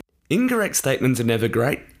Incorrect statements are never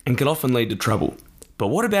great and can often lead to trouble. But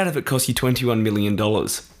what about if it costs you $21 million?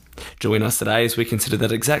 Join us today as we consider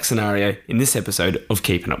that exact scenario in this episode of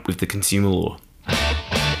Keeping Up with the Consumer Law.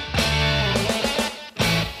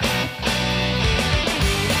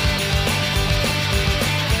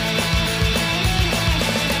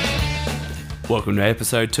 Welcome to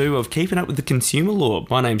episode 2 of Keeping Up with the Consumer Law.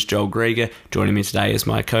 My name's Joel Grieger. Joining me today is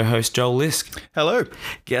my co-host Joel Lisk. Hello.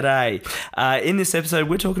 G'day. In this episode,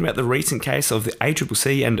 we're talking about the recent case of the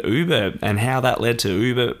ACCC and Uber and how that led to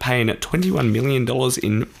Uber paying $21 million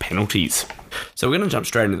in penalties. So we're going to jump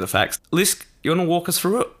straight into the facts. Lisk, you want to walk us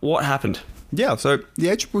through it? What happened? Yeah, so the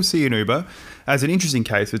ACCC and Uber, as an interesting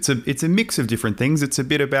case, it's a mix of different things. It's a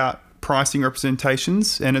bit about pricing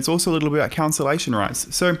representations and it's also a little bit about cancellation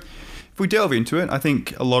rights. So if we delve into it, I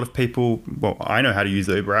think a lot of people, well, I know how to use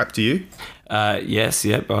the Uber app. Do you? Yes,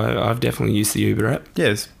 I've definitely used the Uber app. Yeah,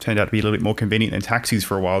 it's turned out to be a little bit more convenient than taxis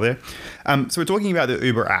for a while there. So we're talking about the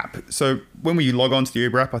Uber app. So when we log on to the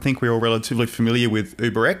Uber app, I think we're all relatively familiar with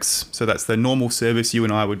UberX. So that's the normal service you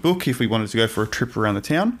and I would book if we wanted to go for a trip around the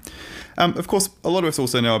town. Of course, a lot of us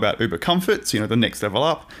also know about Uber Comfort, so, the next level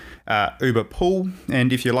up. Uber Pool,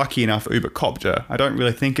 and if you're lucky enough, Uber Copter. I don't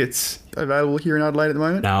really think it's available here in Adelaide at the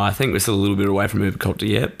moment. No, I think we're still a little bit away from Uber Copter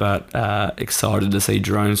yet, but excited to see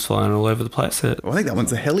drones flying all over the place. Well, I think that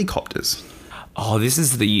one's the helicopters. Oh, this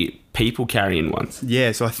is the people carrying ones.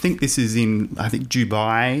 Yeah, so I think this is in,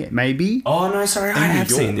 Dubai, maybe. Oh, no, sorry, I have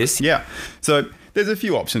seen this. Yeah, so there's a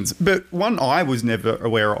few options, but one I was never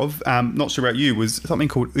aware of, not sure about you, was something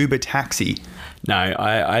called Uber Taxi. No,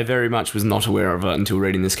 I very much was not aware of it until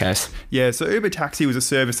reading this case. Yeah, so Uber Taxi was a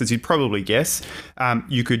service, as you'd probably guess.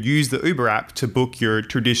 You could use the Uber app to book your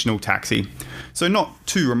traditional taxi. So not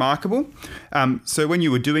too remarkable. So when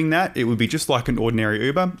you were doing that, it would be just like an ordinary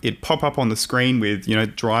Uber. It'd pop up on the screen with,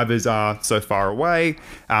 drivers are so far away.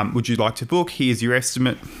 Would you like to book? Here's your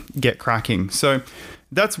estimate. Get cracking. So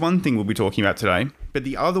that's one thing we'll be talking about today. But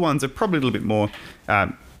the other ones are probably a little bit more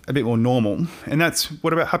normal. And that's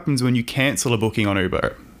what about happens when you cancel a booking on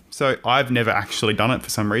Uber. So I've never actually done it for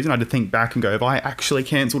some reason. I had to think back and go, have I actually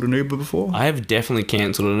cancelled an Uber before? I have definitely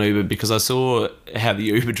cancelled an Uber because I saw how the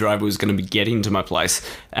Uber driver was going to be getting to my place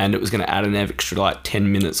and it was going to add an extra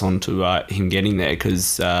 10 minutes onto him getting there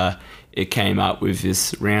because it came up with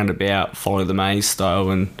this roundabout follow the maze style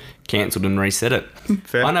and cancelled and reset it.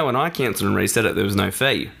 Fair. I know when I cancelled and reset it, there was no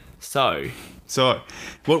fee. So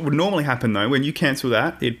what would normally happen though, when you cancel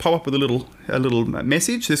that, it'd pop up with a little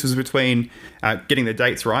message. This was between, getting the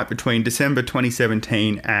dates right, between December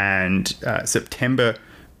 2017 and September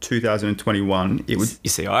 2021. You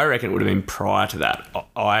see, I reckon it would have been prior to that.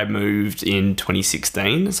 I moved in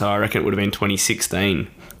 2016, so I reckon it would have been 2016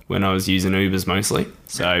 when I was using Ubers mostly.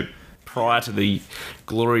 So prior to the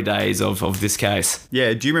glory days of this case.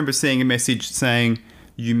 Yeah, do you remember seeing a message saying,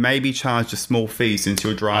 you may be charged a small fee since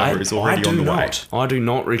your driver is already on the way? I do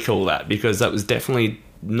not recall that because that was definitely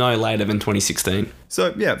no later than 2016.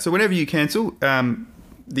 So whenever you cancel,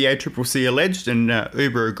 the ACCC alleged and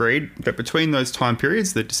Uber agreed that between those time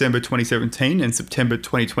periods, the December 2017 and September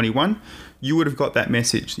 2021, you would have got that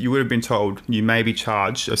message. You would have been told you may be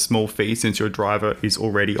charged a small fee since your driver is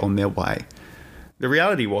already on their way. The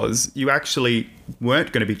reality was you actually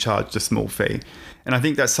weren't going to be charged a small fee. And I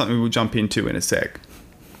think that's something we'll jump into in a sec.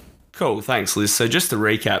 Cool, thanks Liz. So just to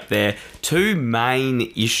recap there, two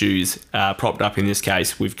main issues propped up in this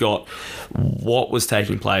case. We've got what was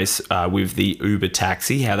taking place with the Uber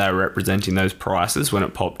taxi, how they were representing those prices when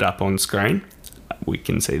it popped up on screen. We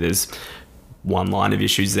can see there's one line of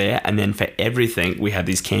issues there. And then for everything, we had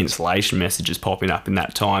these cancellation messages popping up in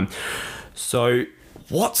that time. So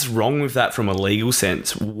what's wrong with that from a legal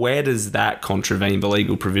sense? Where does that contravene the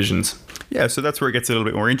legal provisions? Yeah, so that's where it gets a little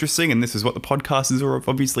bit more interesting, and this is what the podcasters are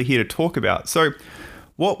obviously here to talk about. So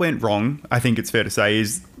what went wrong, I think it's fair to say,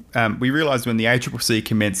 is we realised when the ACCC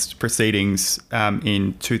commenced proceedings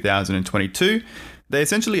in 2022, they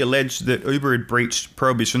essentially alleged that Uber had breached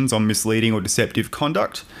prohibitions on misleading or deceptive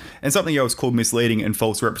conduct and something else called misleading and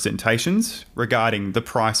false representations regarding the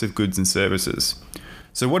price of goods and services.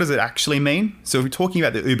 So what does it actually mean? So if we're talking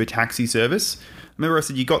about the Uber taxi service, remember I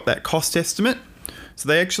said you got that cost estimate? So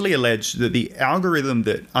they actually alleged that the algorithm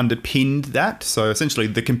that underpinned that, so essentially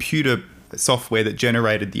the computer software that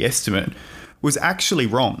generated the estimate, was actually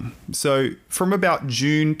wrong. So from about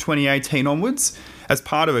June 2018 onwards, as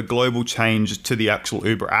part of a global change to the actual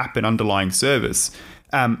Uber app and underlying service,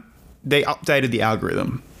 they updated the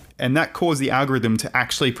algorithm. And that caused the algorithm to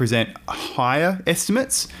actually present higher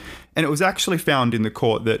estimates. And it was actually found in the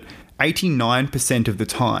court that 89% of the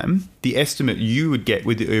time, the estimate you would get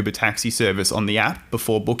with the Uber taxi service on the app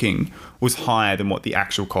before booking was higher than what the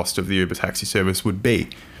actual cost of the Uber taxi service would be.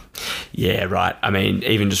 Yeah, right. I mean,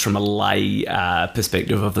 even just from a lay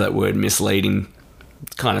perspective of that word misleading,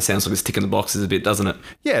 kind of sounds like it's ticking the boxes a bit, doesn't it?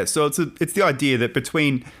 Yeah, so it's the idea that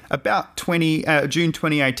between about June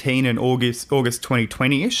 2018 and August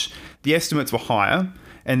 2020-ish, the estimates were higher,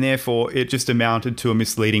 and therefore it just amounted to a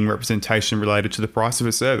misleading representation related to the price of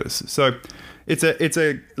a service. So it's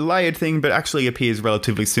a layered thing, but actually appears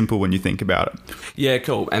relatively simple when you think about it. Yeah,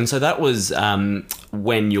 cool. And so that was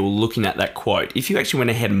when you're looking at that quote. If you actually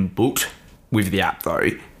went ahead and booked with the app, though,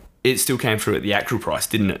 it still came through at the actual price,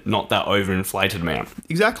 didn't it? Not that overinflated amount.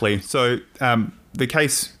 Exactly. So the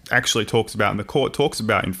case actually talks about, and the court talks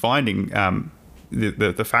about in finding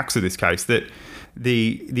the facts of this case, that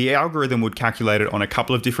the algorithm would calculate it on a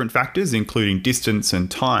couple of different factors, including distance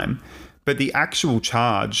and time. But the actual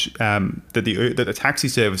charge that the taxi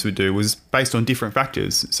service would do was based on different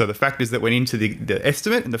factors. So the factors that went into the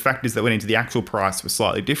estimate and the factors that went into the actual price were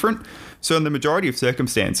slightly different. So in the majority of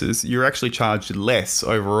circumstances, you're actually charged less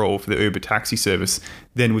overall for the Uber taxi service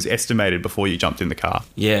than was estimated before you jumped in the car.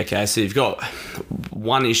 Yeah, okay. So you've got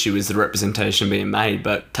one issue is the representation being made,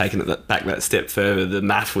 but taking it back that step further, the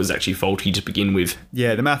math was actually faulty to begin with.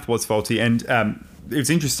 Yeah, the math was faulty. And it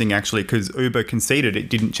was interesting, actually, because Uber conceded it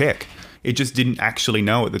didn't check. It just didn't actually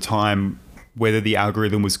know at the time whether the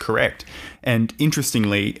algorithm was correct. And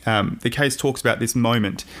interestingly, the case talks about this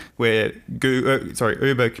moment where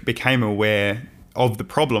Uber became aware of the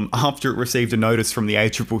problem after it received a notice from the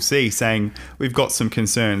ACCC saying, "We've got some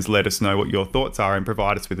concerns, let us know what your thoughts are and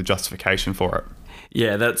provide us with a justification for it."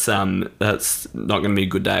 Yeah, that's not going to be a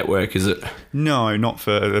good day at work, is it? No, not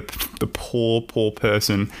for the poor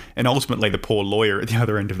person, and ultimately the poor lawyer at the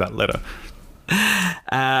other end of that letter.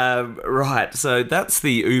 Right, so that's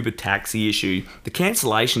the Uber taxi issue. The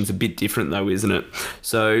cancellation's a bit different though, isn't it?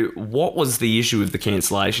 So what was the issue with the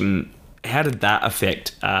cancellation? How did that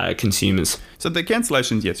affect consumers? So the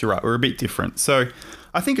cancellations, yes, you're right, were a bit different. So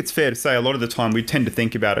I think it's fair to say a lot of the time we tend to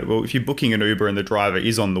think about it, well, if you're booking an Uber and the driver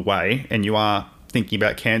is on the way and you are thinking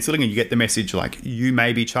about cancelling and you get the message like, you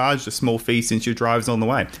may be charged a small fee since your driver's on the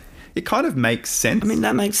way. It kind of makes sense. I mean,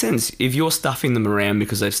 that makes sense. If you're stuffing them around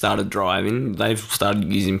because they've started driving, they've started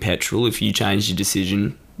using petrol, if you change your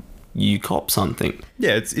decision, you cop something.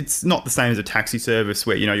 Yeah, it's not the same as a taxi service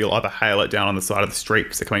where, you'll either hail it down on the side of the street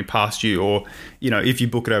because they're coming past you, or, if you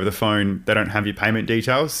book it over the phone, they don't have your payment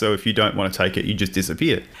details. So if you don't want to take it, you just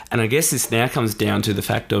disappear. And I guess this now comes down to the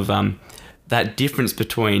fact of that difference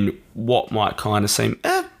between what might kind of seem,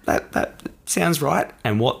 that sounds right,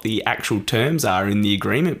 and what the actual terms are in the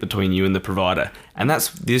agreement between you and the provider. And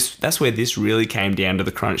that's where this really came down to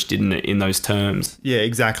the crunch, didn't it, in those terms? Yeah,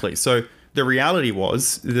 exactly. So the reality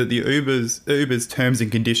was that the Uber's terms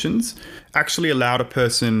and conditions actually allowed a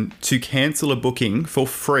person to cancel a booking for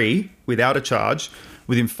free without a charge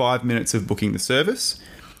within 5 minutes of booking the service,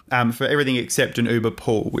 for everything except an Uber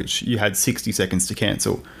pool, which you had 60 seconds to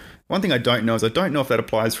cancel. One thing I don't know is if that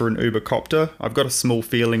applies for an Uber copter. I've got a small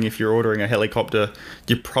feeling if you're ordering a helicopter,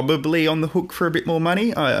 you're probably on the hook for a bit more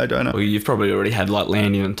money. I don't know. Well, you've probably already had like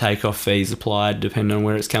landing and takeoff fees applied depending on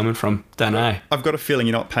where it's coming from. Don't know. I've got a feeling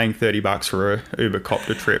you're not paying $30 for a Uber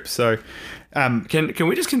copter trip. So can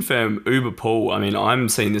we just confirm Uber pool? I mean, I'm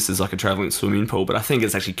seeing this as like a travelling swimming pool, but I think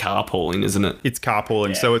it's actually carpooling, isn't it? It's carpooling,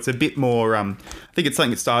 yeah. So it's a bit more. I think it's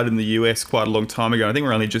something that started in the US quite a long time ago. I think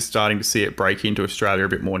we're only just starting to see it break into Australia a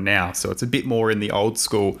bit more now. So it's a bit more in the old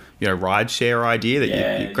school, ride share idea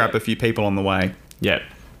that you grab a few people on the way. Yeah.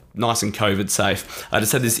 Nice and COVID safe. I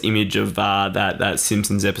just had this image of that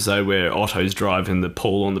Simpsons episode where Otto's driving the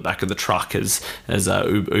pool on the back of the truck as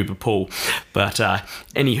Uber pool. But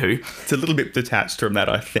anywho, it's a little bit detached from that,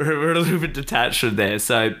 I think. We're a little bit detached from there.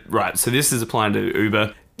 So this is applying to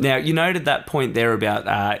Uber. Now, you noted that point there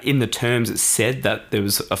about in the terms it said that there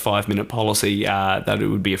was a 5-minute policy that it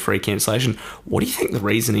would be a free cancellation. What do you think the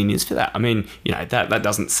reasoning is for that? I mean, that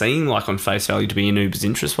doesn't seem like on face value to be in Uber's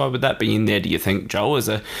interest. Why would that be in there, do you think, Joel, as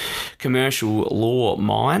a commercial law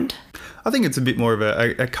mind? I think it's a bit more of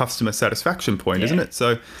a customer satisfaction point, isn't it?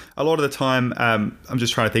 So a lot of the time, I'm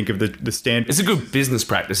just trying to think of the standard. It's a good business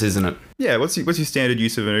practice, isn't it? Yeah. What's your standard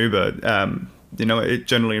use of an Uber? It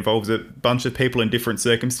generally involves a bunch of people in different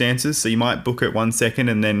circumstances. So you might book it 1 second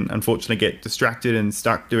and then unfortunately get distracted and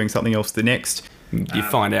stuck doing something else the next. You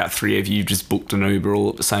find out 3 of you just booked an Uber all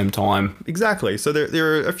at the same time. Exactly. So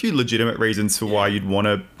there are a few legitimate reasons for why you'd want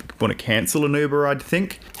to cancel an Uber, I'd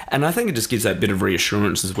think. And I think it just gives that bit of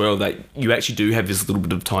reassurance as well that you actually do have this little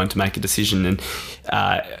bit of time to make a decision. And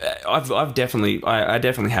I definitely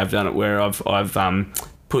have done it where I've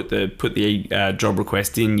put the job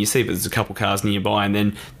request in, you see there's a couple cars nearby, and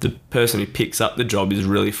then the person who picks up the job is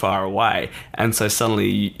really far away, and so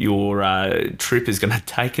suddenly your trip is going to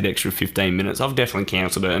take an extra 15 minutes. I've definitely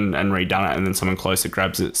cancelled it and redone it, and then someone closer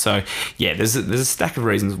grabs it. So yeah, there's a stack of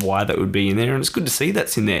reasons why that would be in there, and it's good to see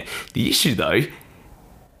that's in there. The issue though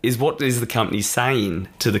is, what is the company saying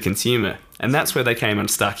to the consumer? And that's where they came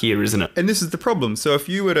unstuck here, isn't it? And this is the problem. So if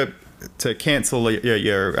you were to cancel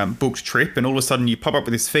your booked trip, and all of a sudden you pop up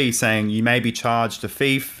with this fee saying you may be charged a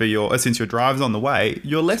fee for since your drive's on the way,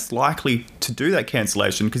 you're less likely to do that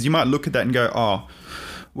cancellation, because you might look at that and go, oh,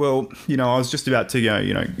 well, I was just about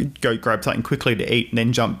to go grab something quickly to eat and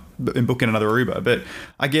then jump and book in another Uber. But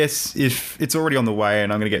I guess if it's already on the way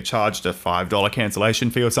and I'm going to get charged a $5 cancellation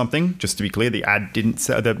fee or something, just to be clear,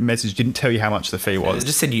 the message didn't tell you how much the fee was. It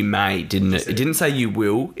just said you may, didn't it? It didn't say you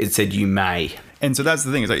will. It said you may. And so that's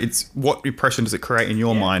the thing. It's what impression does it create in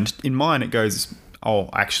your mind? In mine, it goes, oh,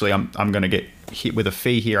 actually, I'm going to get hit with a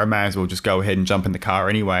fee here. I may as well just go ahead and jump in the car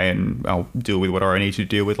anyway, and I'll deal with what I need to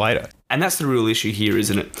deal with later. And that's the real issue here,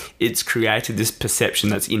 isn't it? It's created this perception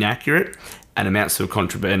that's inaccurate and amounts to a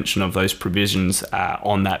contravention of those provisions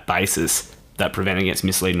on that basis that prevent against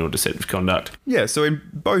misleading or deceptive conduct. Yeah, so in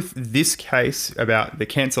both this case about the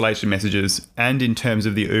cancellation messages and in terms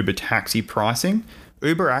of the Uber taxi pricing,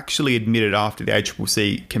 Uber actually admitted after the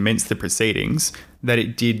ACCC commenced the proceedings that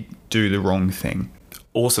it did do the wrong thing.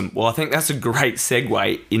 Awesome. Well, I think that's a great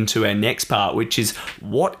segue into our next part, which is,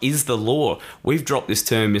 what is the law? We've dropped this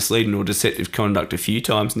term misleading or deceptive conduct a few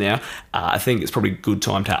times now. I think it's probably a good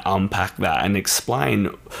time to unpack that and explain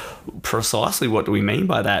precisely what do we mean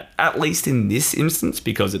by that, at least in this instance,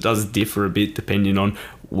 because it does differ a bit depending on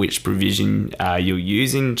which provision you're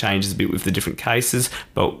using, changes a bit with the different cases.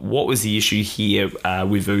 But what was the issue here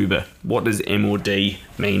with Uber? What does M or D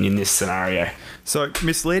mean in this scenario? So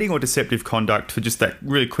misleading or deceptive conduct, for just that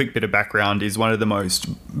really quick bit of background, is one of the most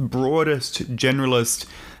broadest, generalist,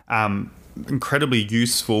 incredibly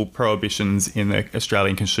useful prohibitions in the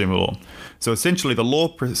Australian consumer law. So essentially the law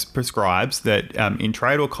prescribes that in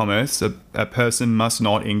trade or commerce, a person must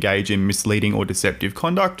not engage in misleading or deceptive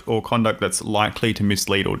conduct, or conduct that's likely to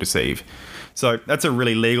mislead or deceive. So that's a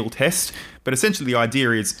really legal test, but essentially the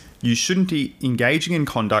idea is you shouldn't be engaging in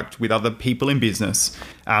conduct with other people in business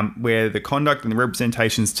where the conduct and the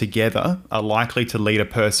representations together are likely to lead a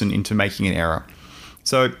person into making an error.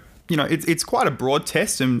 So, it's quite a broad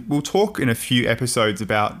test, and we'll talk in a few episodes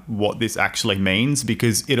about what this actually means,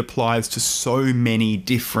 because it applies to so many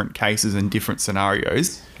different cases and different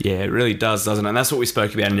scenarios. Yeah, it really does, doesn't it? And that's what we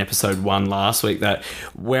spoke about in episode 1 last week, that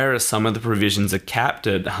whereas some of the provisions are capped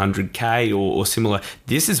at 100K or similar,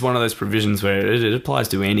 this is one of those provisions where it applies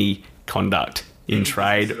to any conduct in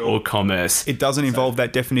trade or commerce. It doesn't involve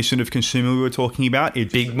that definition of consumer we were talking about.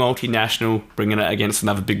 Big multinational, bringing it against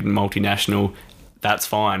another big multinational, that's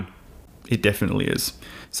fine. It definitely is.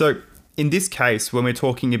 So in this case, when we're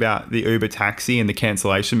talking about the Uber taxi and the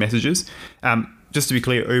cancellation messages, just to be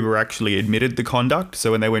clear, Uber actually admitted the conduct.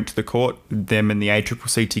 So when they went to the court, them and the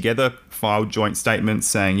ACCC together filed joint statements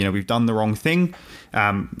saying, we've done the wrong thing.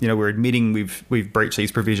 We're admitting we've breached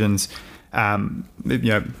these provisions.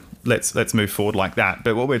 Let's move forward like that.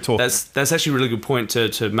 But what we're talking... That's actually a really good point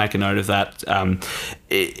to make a note of that.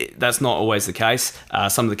 That's not always the case.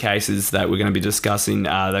 Some of the cases that we're going to be discussing,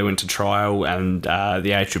 they went to trial, and the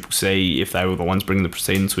ACCC, if they were the ones bringing the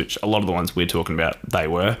proceedings, which a lot of the ones we're talking about, they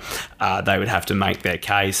were, they would have to make their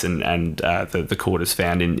case, and the court has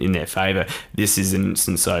found in their favour. This is an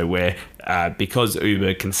instance, though, where because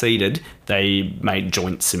Uber conceded, they made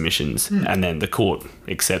joint submissions, and then the court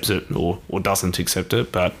accepts it or doesn't accept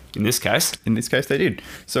it. But in this case, they did.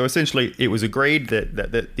 So essentially, it was agreed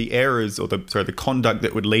that the errors, or the conduct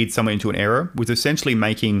that would lead someone into an error, was essentially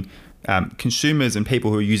making consumers and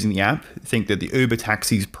people who are using the app think that the Uber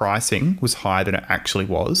taxi's pricing was higher than it actually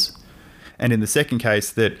was. And in the second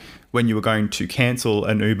case, that when you were going to cancel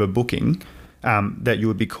an Uber booking, that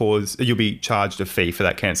you'll be charged a fee for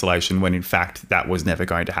that cancellation, when in fact that was never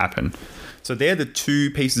going to happen. So they're the two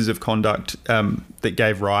pieces of conduct that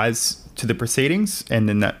gave rise to the proceedings, and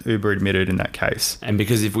then that Uber admitted in that case. And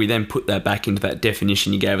because if we then put that back into that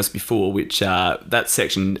definition you gave us before, which that's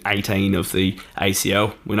section 18 of the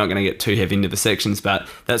ACL, we're not going to get too heavy into the sections, but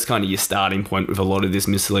that's kind of your starting point with a lot of this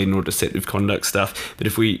misleading or deceptive conduct stuff. But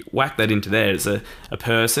if we whack that into there, it's a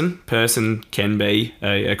person can be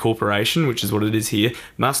a corporation, which is what it is here,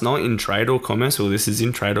 must not in trade or commerce, or this is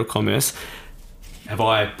in trade or commerce, Have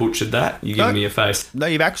I butchered that? You giving me a face? No,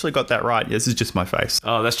 you've actually got that right. This is just my face.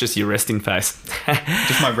 Oh, that's just your resting face.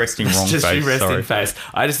 Just my resting wrong just face. Your resting Sorry. face.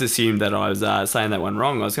 I just assumed that I was saying that one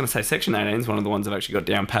wrong. I was going to say Section 18 is one of the ones I've actually got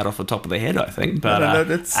down pat off the top of the head, I think. But No,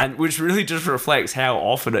 that's... and which really just reflects how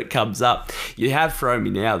often it comes up. You have thrown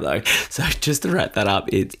me now, though. So just to wrap that up,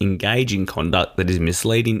 it's engage in conduct that is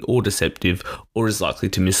misleading or deceptive or is likely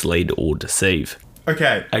to mislead or deceive.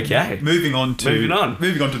 Okay. Moving on to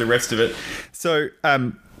the rest of it. So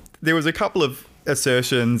there was a couple of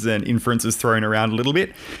assertions and inferences thrown around a little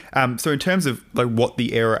bit. So in terms of like what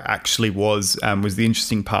the error actually was the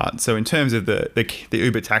interesting part. So in terms of the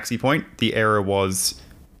Uber taxi point, the error was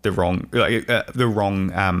the wrong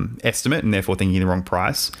estimate and therefore thinking the wrong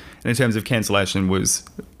price. And in terms of cancellation was,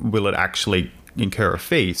 will it actually incur a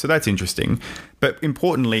fee? So that's interesting. But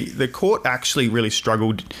importantly, the court actually really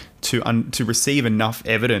struggled to receive enough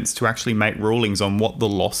evidence to actually make rulings on what the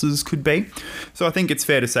losses could be. So I think it's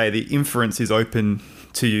fair to say the inference is open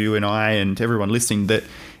to you and I and everyone listening that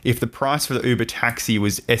if the price for the Uber taxi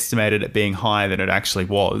was estimated at being higher than it actually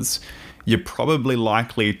was, you're probably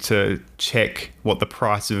likely to check what the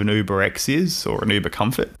price of an Uber X is or an Uber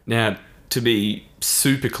Comfort. Now, to be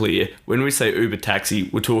super clear, when we say Uber taxi,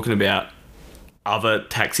 we're talking about other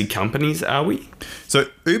taxi companies, are we? So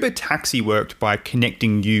Uber Taxi worked by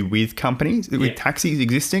connecting you with companies, with taxis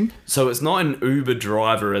existing. So it's not an Uber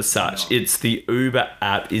driver as such. No. It's the Uber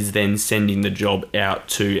app is then sending the job out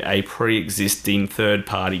to a pre-existing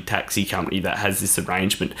third-party taxi company that has this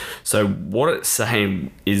arrangement. So what it's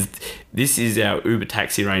saying is this is our Uber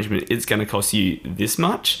taxi arrangement. It's going to cost you this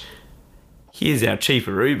much. Here's our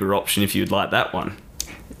cheaper Uber option if you'd like that one.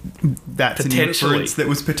 That's an inference that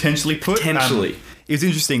was potentially put. Potentially. It was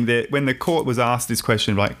interesting that when the court was asked this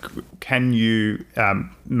question, like, can you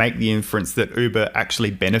make the inference that Uber actually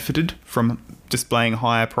benefited from displaying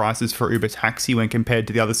higher prices for Uber Taxi when compared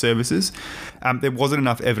to the other services? There wasn't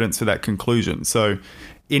enough evidence for that conclusion. So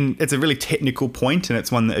it's a really technical point, and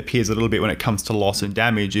it's one that appears a little bit when it comes to loss and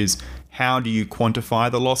damage, is how do you quantify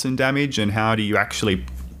the loss and damage and how do you actually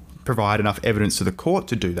provide enough evidence to the court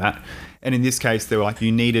to do that? And in this case, they were like,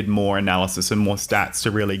 you needed more analysis and more stats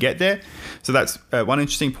to really get there. So that's one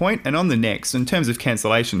interesting point. And on the next, in terms of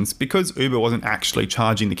cancellations, because Uber wasn't actually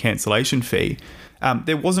charging the cancellation fee,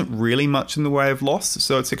 there wasn't really much in the way of loss.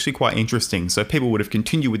 So it's actually quite interesting. So people would have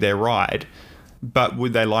continued with their ride, but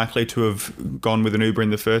would they likely to have gone with an Uber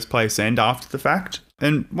in the first place and after the fact?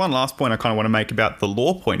 And one last point I kind of want to make about the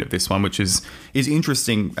law point of this one, which is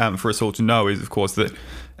interesting for us all to know, is, of course, that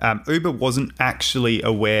Uber wasn't actually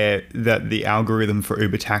aware that the algorithm for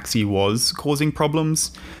Uber Taxi was causing problems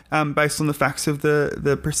based on the facts of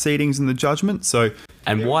the proceedings and the judgment. So,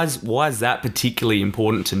 and why is that particularly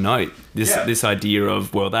important to note? This idea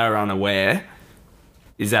of, well, they're unaware.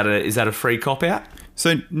 Is that a free cop out?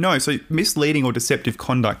 So no, so misleading or deceptive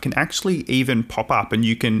conduct can actually even pop up, and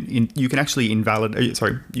you can actually you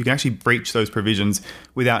can actually breach those provisions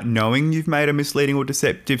without knowing you've made a misleading or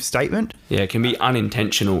deceptive statement. Yeah, it can be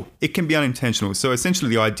unintentional. It can be unintentional. So essentially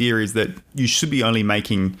the idea is that you should be only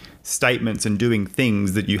making statements and doing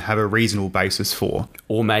things that you have a reasonable basis for.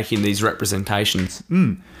 Or making these representations.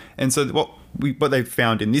 And so what they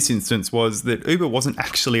found in this instance was that Uber wasn't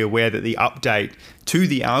actually aware that the update to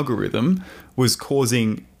the algorithm was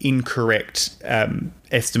causing incorrect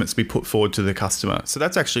estimates to be put forward to the customer. So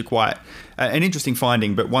that's actually quite an interesting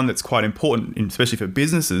finding, but one that's quite important, especially for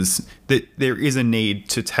businesses, that there is a need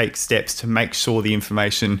to take steps to make sure the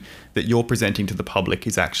information that you're presenting to the public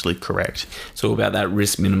is actually correct. It's all about that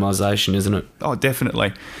risk minimization, isn't it? Oh,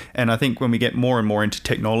 definitely. And I think when we get more and more into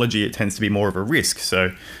technology, it tends to be more of a risk.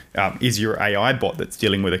 So is your AI bot that's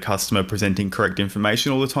dealing with a customer presenting correct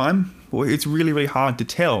information all the time? Well, it's really, really hard to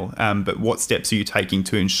tell. But what steps are you taking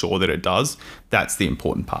to ensure that it does? That's the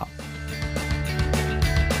important part.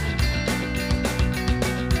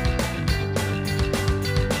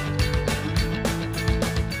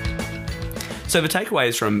 So the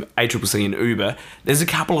takeaways from ACCC and Uber, there's a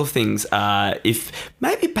couple of things. Perhaps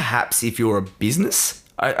if you're a business,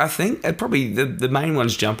 I think probably the main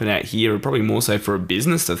ones jumping out here are probably more so for a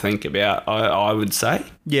business to think about, I would say.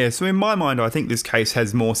 Yeah, so in my mind, I think this case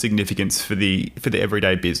has more significance for the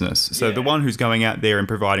everyday business. So the one who's going out there and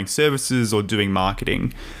providing services or doing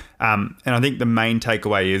marketing. And I think the main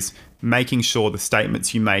takeaway is making sure the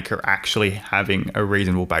statements you make are actually having a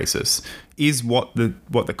reasonable basis. Is what the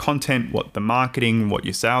content, what the marketing, what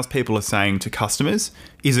your salespeople are saying to customers,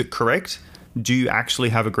 is it correct? do you actually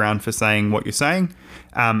have a ground for saying what you're saying,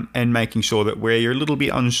 and making sure that where you're a little bit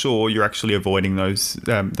unsure, you're actually avoiding those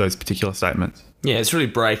particular statements. Yeah, it's really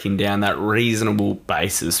breaking down that reasonable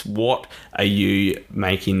basis. What are you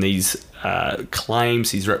making these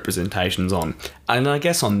claims, these representations on? And I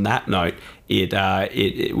guess on that note, we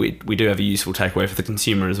do have a useful takeaway for the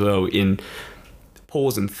consumer as well in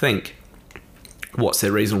pause and think. What's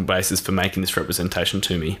their reasonable basis for making this representation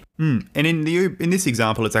to me? And in this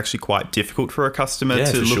example, it's actually quite difficult for a customer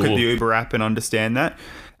to look at the Uber app and understand that.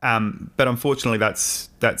 But unfortunately,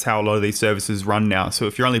 that's how a lot of these services run now. So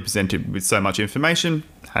if you're only presented with so much information,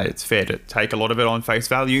 hey, it's fair to take a lot of it on face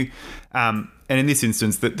value. And in this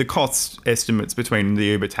instance, the cost estimates between the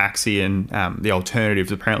Uber taxi and the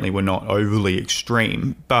alternatives apparently were not overly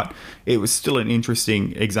extreme, but it was still an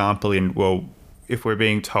interesting example in, well, if we're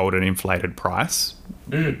being told an inflated price,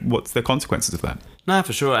 what's the consequences of that? No,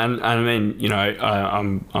 for sure. And I mean, you know,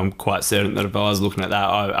 I'm quite certain that if I was looking at that,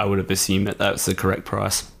 I would have assumed that that's the correct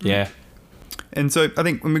price. Yeah. And so I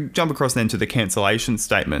think when we jump across then to the cancellation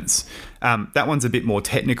statements, that one's a bit more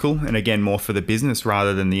technical and again, more for the business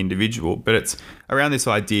rather than the individual. But it's around this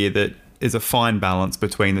idea that there's a fine balance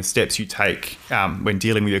between the steps you take when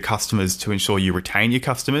dealing with your customers to ensure you retain your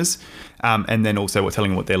customers, and then also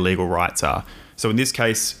telling them what their legal rights are. So in this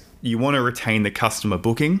case, you want to retain the customer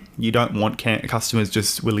booking. You don't want customers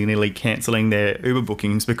just willy-nilly cancelling their Uber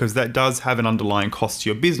bookings, because that does have an underlying cost to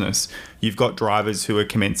your business. You've got drivers who are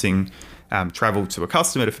commencing travel to a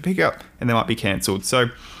customer for pickup, and they might be cancelled. So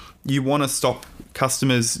you want to stop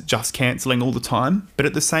customers just cancelling all the time, but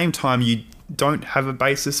at the same time, you don't have a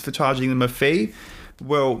basis for charging them a fee.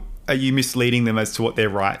 Well, are you misleading them as to what their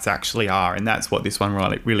rights actually are? And that's what this one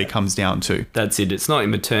really comes down to. That's it. It's not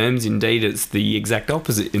in the terms. Indeed, it's the exact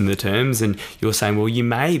opposite in the terms. And you're saying, well, you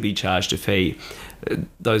may be charged a fee.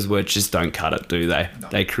 Those words just don't cut it, do they? No.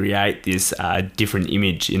 They create this different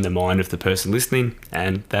image in the mind of the person listening,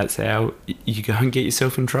 and that's how you go and get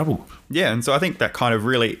yourself in trouble. Yeah, and so I think that kind of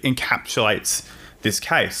really encapsulates this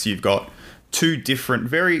case. You've got two different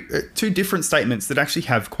statements that actually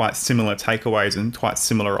have quite similar takeaways and quite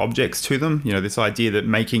similar objects to them. You know, this idea that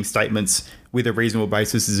making statements with a reasonable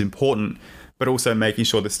basis is important, but also making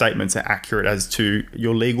sure the statements are accurate as to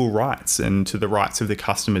your legal rights and to the rights of the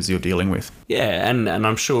customers you're dealing with. Yeah, and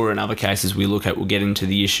I'm sure in other cases we'll get into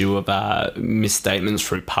the issue of misstatements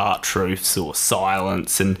through part truths or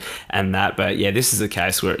silence and that. But yeah, this is a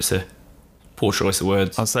case where it's a poor choice of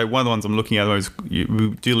words. I'll say one of the ones I'm looking at is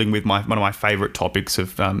dealing with one of my favourite topics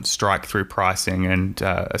of strike-through pricing and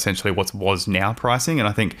essentially what's was now pricing. And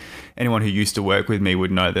I think anyone who used to work with me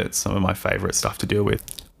would know that it's some of my favourite stuff to deal with.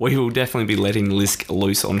 We will definitely be letting Lisk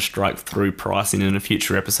loose on strike-through pricing in a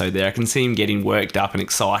future episode there. I can see him getting worked up and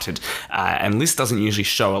excited. And Lisk doesn't usually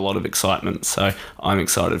show a lot of excitement, so I'm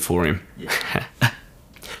excited for him. Yeah.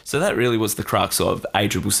 So that really was the crux of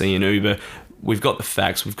ACCC and Uber. We've got the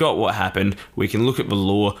facts, we've got what happened, we can look at the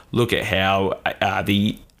law, look at how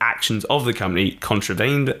the actions of the company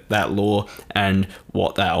contravened that law and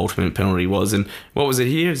what that ultimate penalty was. And what was it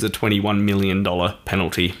here? It was a $21 million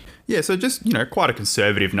penalty. Yeah, so just, quite a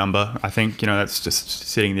conservative number. I think, that's just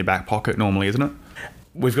sitting in your back pocket normally, isn't it?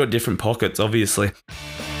 We've got different pockets, obviously.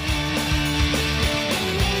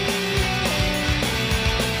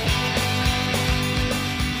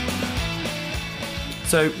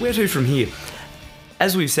 So where to from here?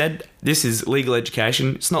 As we've said, this is legal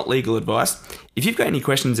education. It's not legal advice. If you've got any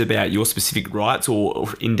questions about your specific rights or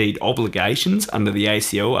indeed obligations under the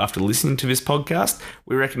ACL after listening to this podcast,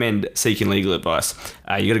 we recommend seeking legal advice.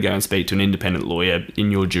 You got to go and speak to an independent lawyer in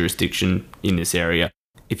your jurisdiction in this area.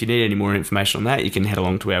 If you need any more information on that, you can head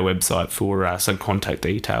along to our website for some contact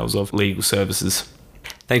details of legal services.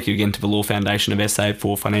 Thank you again to the Law Foundation of SA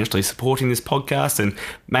for financially supporting this podcast and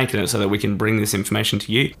making it so that we can bring this information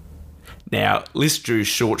to you. Now, Lisk drew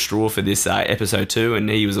short straw for this episode 2, and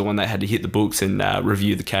he was the one that had to hit the books and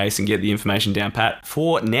review the case and get the information down pat.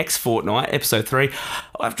 For next fortnight, episode 3,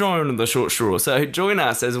 I've drawn the short straw. So join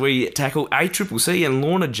us as we tackle ACCC and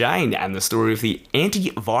Lorna Jane and the story of the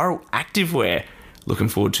antiviral activewear. Looking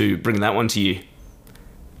forward to bringing that one to you.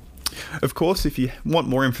 Of course, if you want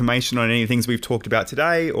more information on any things we've talked about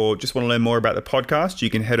today or just want to learn more about the podcast, you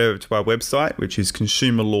can head over to our website, which is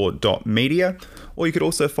consumerlaw.media, or you could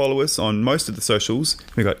also follow us on most of the socials.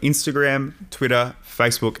 We've got Instagram, Twitter,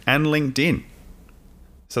 Facebook, and LinkedIn.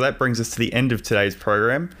 So that brings us to the end of today's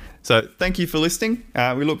program. So thank you for listening.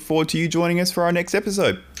 We look forward to you joining us for our next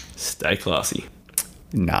episode. Stay classy.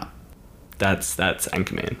 Nah. That's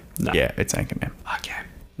Anchorman. No. Yeah, it's Anchorman. Okay.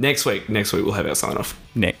 Next week we'll have our sign off.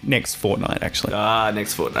 Next fortnight, actually.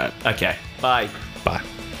 Next fortnight. Okay. Bye. Bye.